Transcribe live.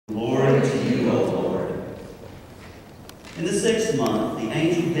In the 6th month, the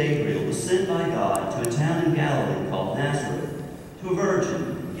angel Gabriel was sent by God to a town in Galilee called Nazareth, to a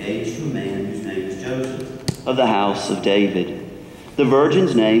virgin engaged to a man whose name was Joseph, of the house of David. The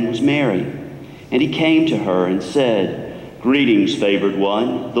virgin's name was Mary, and he came to her and said, "Greetings, favored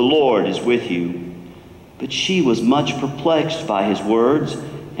one, the Lord is with you." But she was much perplexed by his words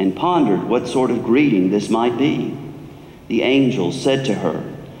and pondered what sort of greeting this might be. The angel said to her,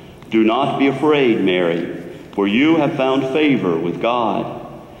 "Do not be afraid, Mary, for you have found favor with God.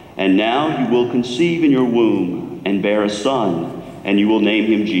 And now you will conceive in your womb and bear a son, and you will name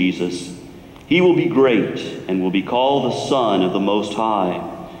him Jesus. He will be great and will be called the Son of the Most High.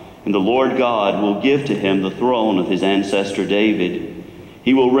 And the Lord God will give to him the throne of his ancestor David.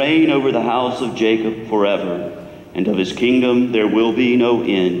 He will reign over the house of Jacob forever, and of his kingdom there will be no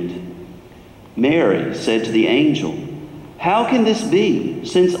end." Mary said to the angel, "How can this be,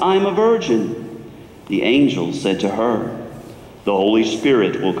 since I am a virgin?" The angel said to her, "The Holy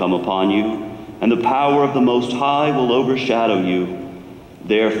Spirit will come upon you, and the power of the Most High will overshadow you.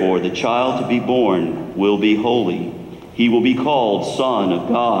 Therefore the child to be born will be holy. He will be called Son of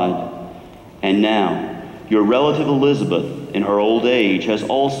God. And now your relative Elizabeth, in her old age, has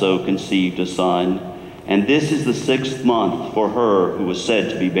also conceived a son, and this is the 6th month for her who was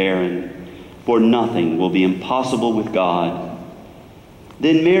said to be barren. For nothing will be impossible with God."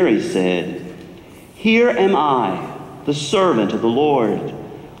 Then Mary said, "Here am I, the servant of the Lord.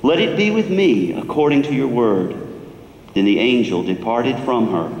 Let it be with me according to your word." Then the angel departed from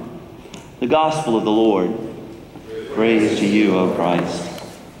her. The Gospel of the Lord. Praise to you, O Christ.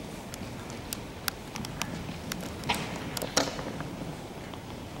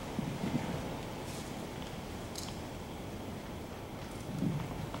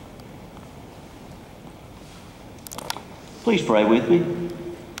 Please pray with me.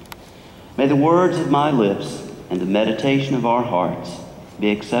 May the words of my lips and the meditation of our hearts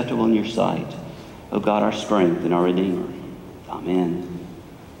be acceptable in your sight, O God, our strength and our Redeemer. Amen.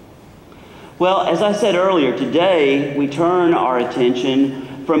 Well, as I said earlier, today we turn our attention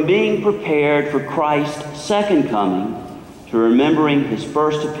from being prepared for Christ's second coming to remembering his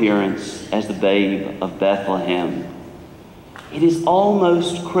first appearance as the babe of Bethlehem. It is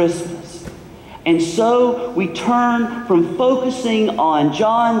almost Christmas. And so we turn from focusing on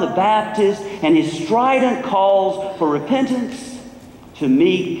John the Baptist and his strident calls for repentance to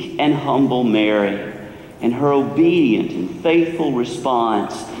meek and humble Mary and her obedient and faithful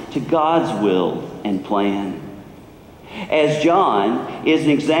response to God's will and plan. As John is an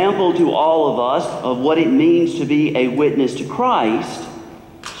example to all of us of what it means to be a witness to Christ,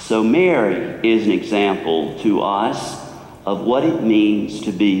 so Mary is an example to us of what it means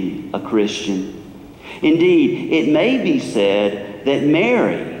to be a Christian. Indeed, it may be said that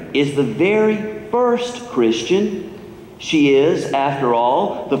Mary is the very first Christian. She is, after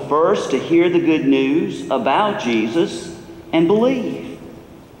all, the first to hear the good news about Jesus and believe.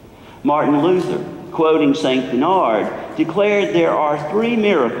 Martin Luther, quoting St. Bernard, declared there are 3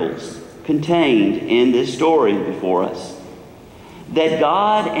 miracles contained in this story before us. That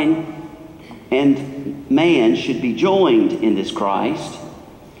God and man should be joined in this Christ,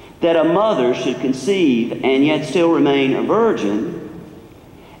 that a mother should conceive and yet still remain a virgin,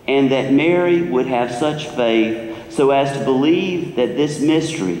 and that Mary would have such faith so as to believe that this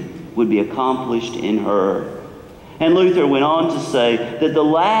mystery would be accomplished in her. And Luther went on to say that the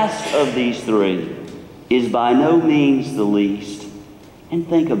last of these 3 is by no means the least. And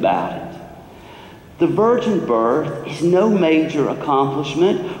think about it. The virgin birth is no major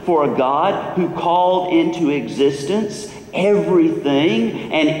accomplishment for a God who called into existence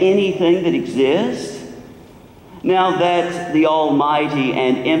everything and anything that exists. Now that the Almighty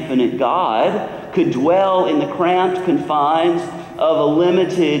and infinite God could dwell in the cramped confines of a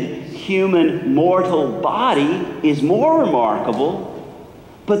limited human mortal body is more remarkable.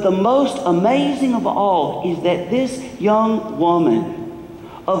 But the most amazing of all is that this young woman,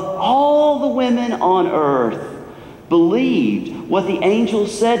 of all the women on earth, believed what the angel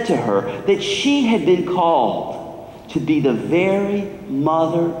said to her, that she had been called to be the very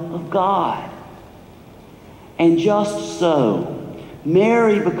mother of God. And just so,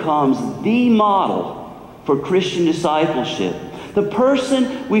 Mary becomes the model for Christian discipleship, the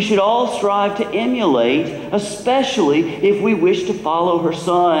person we should all strive to emulate, especially if we wish to follow her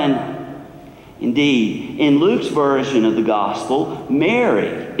Son. Indeed, in Luke's version of the Gospel, Mary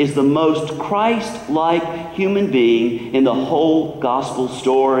is the most Christ-like human being in the whole Gospel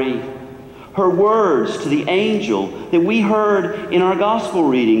story. Her words to the angel that we heard in our Gospel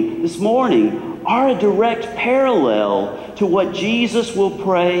reading this morning are a direct parallel to what Jesus will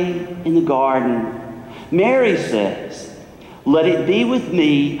pray in the garden. Mary says, Let it be with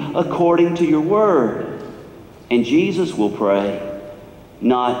me according to your word. And Jesus will pray,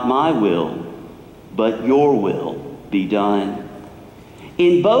 not my will, but your will be done.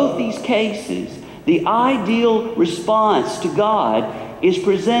 In both these cases, the ideal response to God is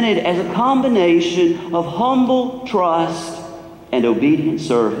presented as a combination of humble trust and obedient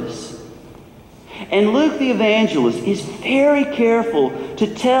service. And Luke the evangelist is very careful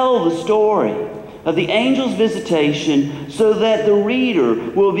to tell the story of the angel's visitation so that the reader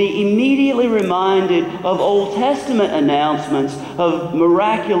will be immediately reminded of Old Testament announcements of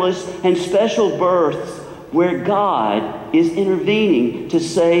miraculous and special births where God is intervening to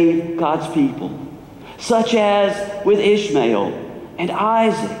save God's people, such as with Ishmael and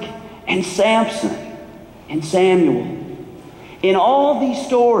Isaac and Samson and Samuel. In all these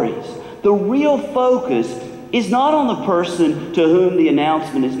stories, the real focus is not on the person to whom the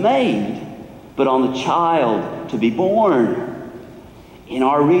announcement is made, but on the child to be born. In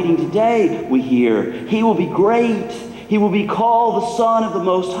our reading today, we hear, he will be great. He will be called the Son of the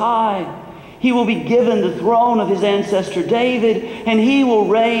Most High. He will be given the throne of his ancestor David, and he will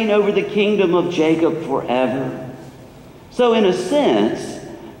reign over the kingdom of Jacob forever. So in a sense,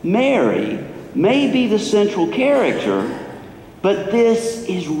 Mary may be the central character, but this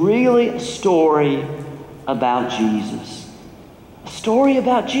is really a story about Jesus. A story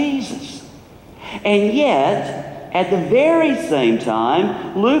about Jesus. And yet, at the very same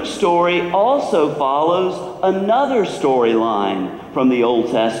time, Luke's story also follows another storyline from the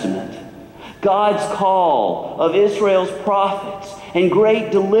Old Testament. God's call of Israel's prophets and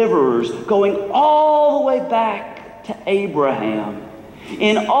great deliverers going all the way back to Abraham.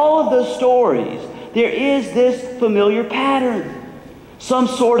 In all of those stories, there is this familiar pattern. Some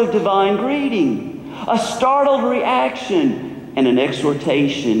sort of divine greeting, a startled reaction, and an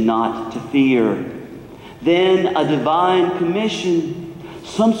exhortation not to fear. Then a divine commission,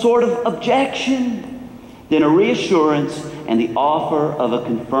 some sort of objection, then a reassurance and the offer of a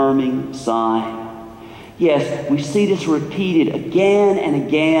confirming sign. Yes, we see this repeated again and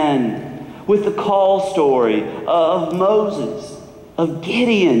again with the call story of Moses, of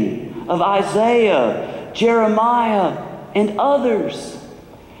Gideon, of Isaiah, Jeremiah, and others.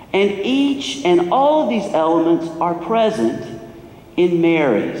 And each and all of these elements are present in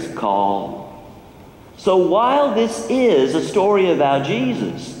Mary's call. So while this is a story about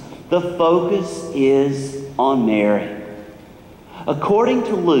Jesus, the focus is on Mary. According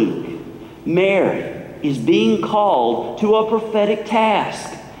to Luke, Mary is being called to a prophetic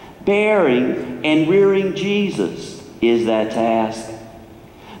task. Bearing and rearing Jesus is that task.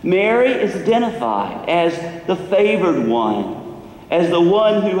 Mary is identified as the favored one, as the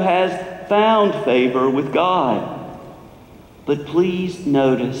one who has found favor with God. But please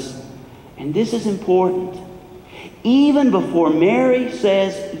notice, and this is important, even before Mary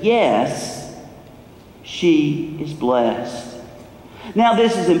says yes, she is blessed. Now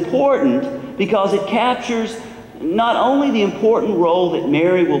this is important because it captures not only the important role that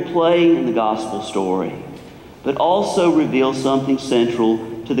Mary will play in the gospel story, but also reveals something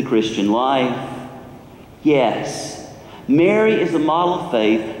central to the Christian life. Yes, Mary is a model of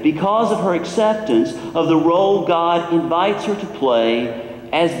faith because of her acceptance of the role God invites her to play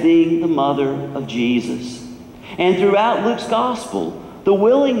as being the mother of Jesus. And throughout Luke's gospel, the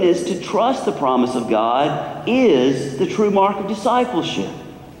willingness to trust the promise of God is the true mark of discipleship.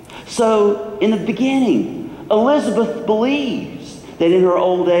 So, in the beginning, Elizabeth believes that in her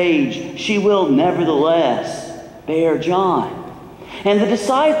old age she will nevertheless bear John. And the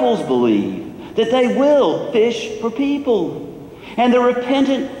disciples believe that they will fish for people. And the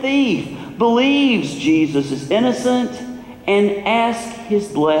repentant thief believes Jesus is innocent and asks his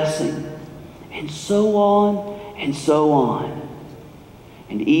blessing. And so on and so on.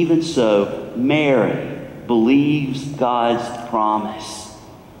 And even so, Mary believes God's promise.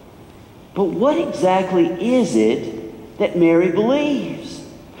 But what exactly is it that Mary believes?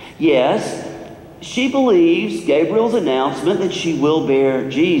 Yes, she believes Gabriel's announcement that she will bear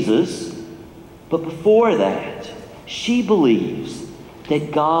Jesus. But before that, she believes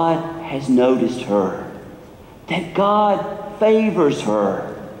that God has noticed her, that God favors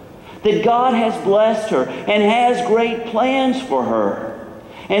her, that God has blessed her and has great plans for her.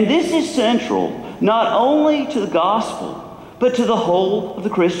 And this is central not only to the gospel, but to the whole of the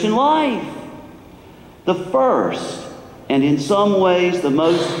Christian life. The first, and in some ways the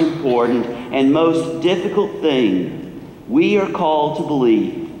most important and most difficult thing we are called to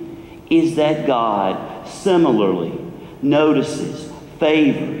believe is that God similarly notices,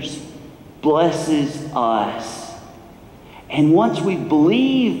 favors, blesses us. And once we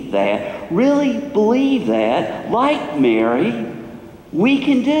believe that, really believe that, like Mary, we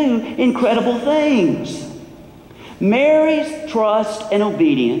can do incredible things. Mary's trust and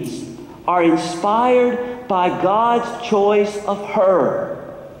obedience are inspired by God's choice of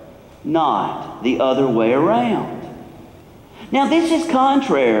her, not the other way around. Now, this is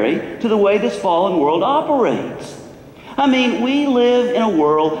contrary to the way this fallen world operates. I mean, we live in a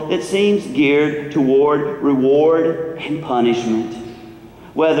world that seems geared toward reward and punishment,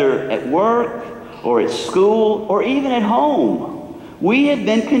 whether at work or at school or even at home. We have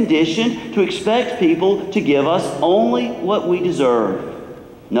been conditioned to expect people to give us only what we deserve,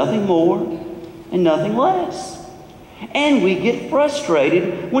 nothing more and nothing less. And we get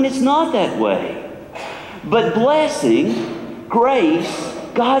frustrated when it's not that way. But blessing, grace,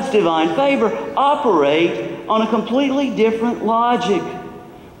 God's divine favor operate on a completely different logic.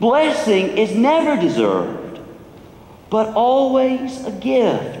 Blessing is never deserved, but always a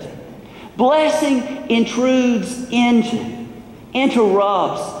gift. Blessing intrudes into,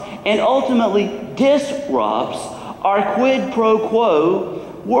 interrupts, and ultimately disrupts our quid pro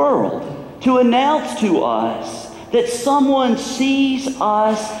quo world to announce to us that someone sees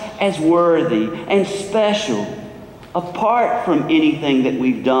us as worthy and special apart from anything that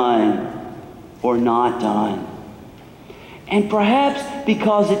we've done or not done. And perhaps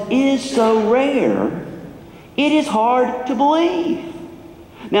because it is so rare, it is hard to believe.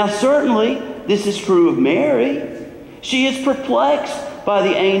 Now, certainly, this is true of Mary. She is perplexed by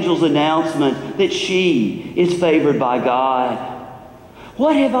the angel's announcement that she is favored by God.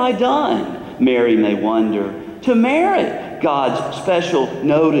 What have I done, Mary may wonder, to merit God's special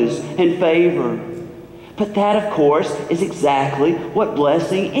notice and favor? But that, of course, is exactly what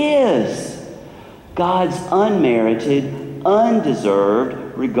blessing is. God's unmerited,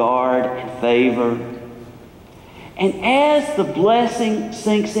 undeserved regard and favor. And as the blessing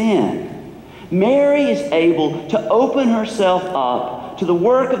sinks in, Mary is able to open herself up to the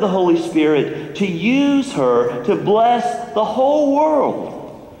work of the Holy Spirit, to use her to bless the whole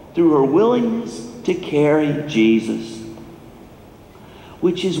world through her willingness to carry Jesus.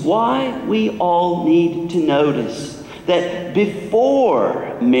 Which is why we all need to notice that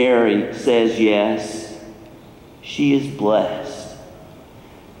before Mary says yes, she is blessed.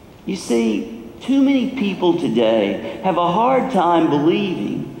 You see, too many people today have a hard time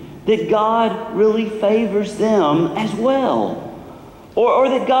believing that God really favors them as well, or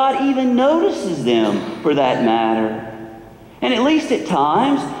that God even notices them for that matter. And at least at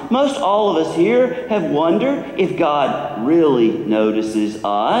times, most all of us here have wondered if God really notices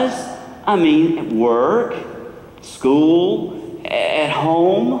us. I mean, at work, school, at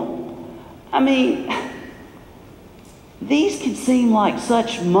home. I mean, these can seem like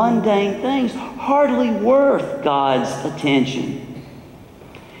such mundane things, hardly worth God's attention.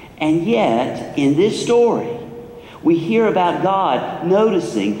 And yet, in this story, we hear about God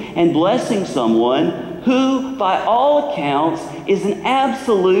noticing and blessing someone who, by all accounts, is an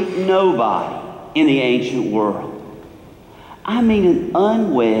absolute nobody in the ancient world. I mean, an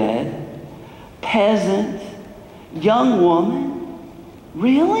unwed, peasant, young woman.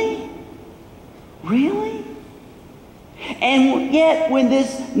 Really? Really? And yet, when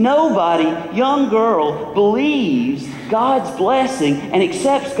this nobody, young girl, believes God's blessing and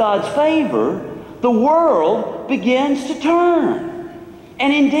accepts God's favor, the world begins to turn.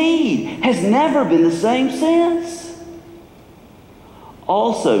 And indeed, has never been the same since.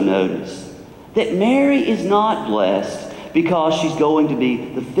 Also notice that Mary is not blessed because she's going to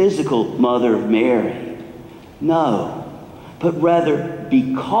be the physical mother of Mary. No, but rather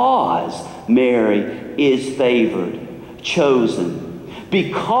because Mary is favored, chosen,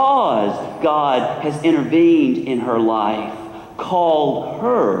 because God has intervened in her life, called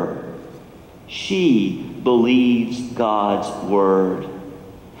her, she believes God's word.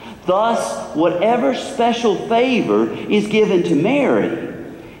 Thus, whatever special favor is given to Mary,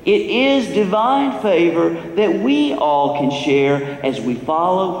 it is divine favor that we all can share as we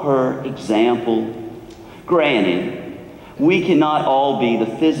follow her example. Granted, we cannot all be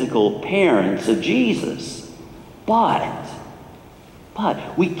the physical parents of Jesus, but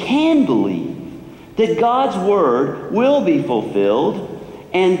we can believe that God's word will be fulfilled,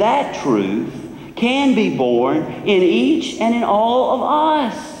 and that truth can be born in each and in all of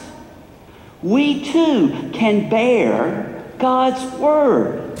us. We too can bear God's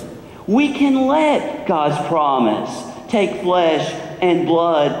word. We can let God's promise take flesh and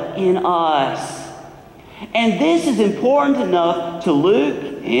blood in us. And this is important enough to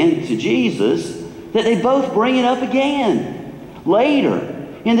Luke and to Jesus that they both bring it up again later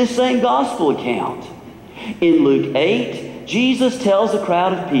in the same gospel account. In Luke 8, Jesus tells a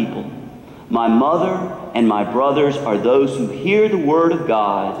crowd of people, "My mother and my brothers are those who hear the word of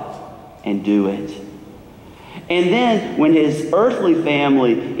God and do it." And then when his earthly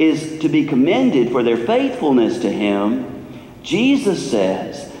family is to be commended for their faithfulness to him, Jesus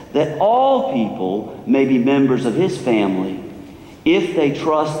says that all people may be members of his family if they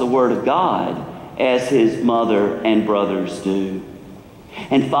trust the word of God as his mother and brothers do.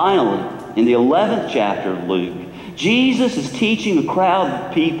 And finally, in the 11th chapter of Luke, Jesus is teaching a crowd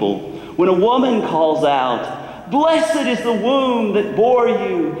of people when a woman calls out, "Blessed is the womb that bore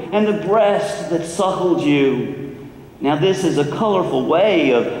you and the breast that suckled you." Now this is a colorful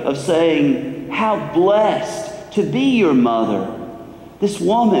way of saying how blessed to be your mother. This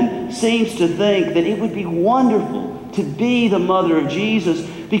woman seems to think that it would be wonderful to be the mother of Jesus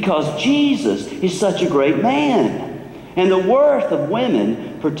because Jesus is such a great man. And the worth of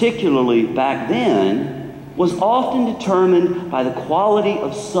women, particularly back then, was often determined by the quality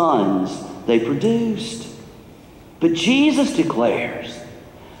of sons they produced. But Jesus declares,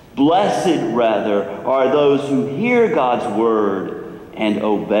 "Blessed, rather, are those who hear God's word and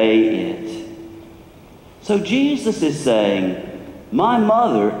obey it." So Jesus is saying, my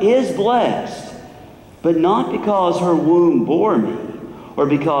mother is blessed, but not because her womb bore me or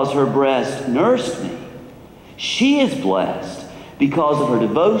because her breast nursed me. She is blessed because of her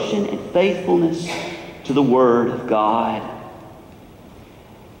devotion and faithfulness to the Word of God.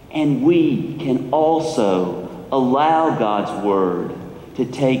 And we can also allow God's Word to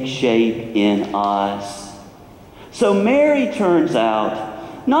take shape in us. So Mary turns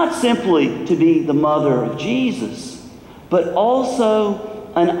out not simply to be the mother of Jesus, but also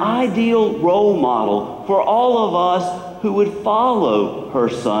an ideal role model for all of us who would follow her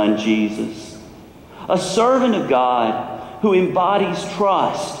son Jesus. A servant of God who embodies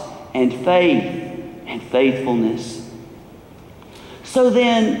trust and faith and faithfulness. So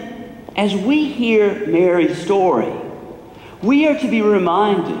then, as we hear Mary's story, we are to be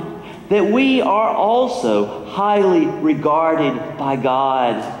reminded that we are also highly regarded by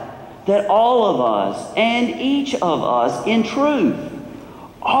God, that all of us and each of us in truth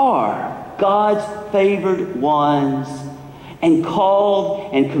are God's favored ones and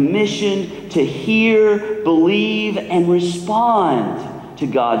called and commissioned to hear, believe, and respond to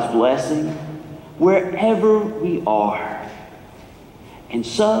God's blessing wherever we are. And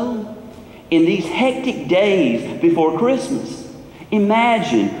so, in these hectic days before Christmas,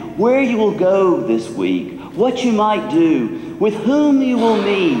 imagine where you will go this week, what you might do, with whom you will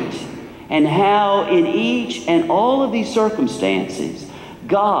meet, and how in each and all of these circumstances,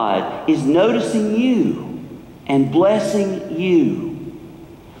 God is noticing you and blessing you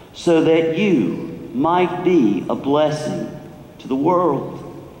so that you might be a blessing to the world.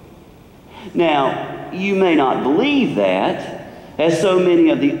 Now, you may not believe that, as so many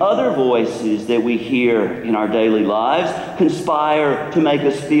of the other voices that we hear in our daily lives conspire to make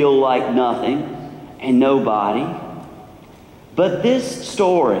us feel like nothing and nobody. But this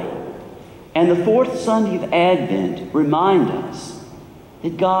story and the fourth Sunday of Advent remind us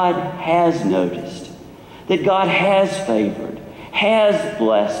that God has noticed, that God has favored, has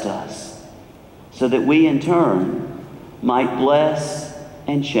blessed us, so that we in turn might bless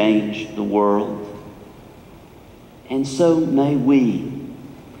and change the world. And so may we,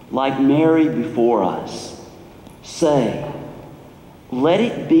 like Mary before us, say, "Let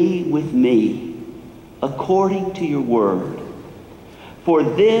it be with me according to your word." For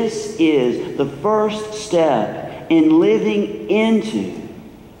this is the first step in living into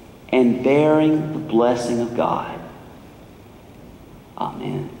and bearing the blessing of God.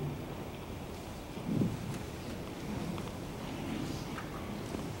 Amen.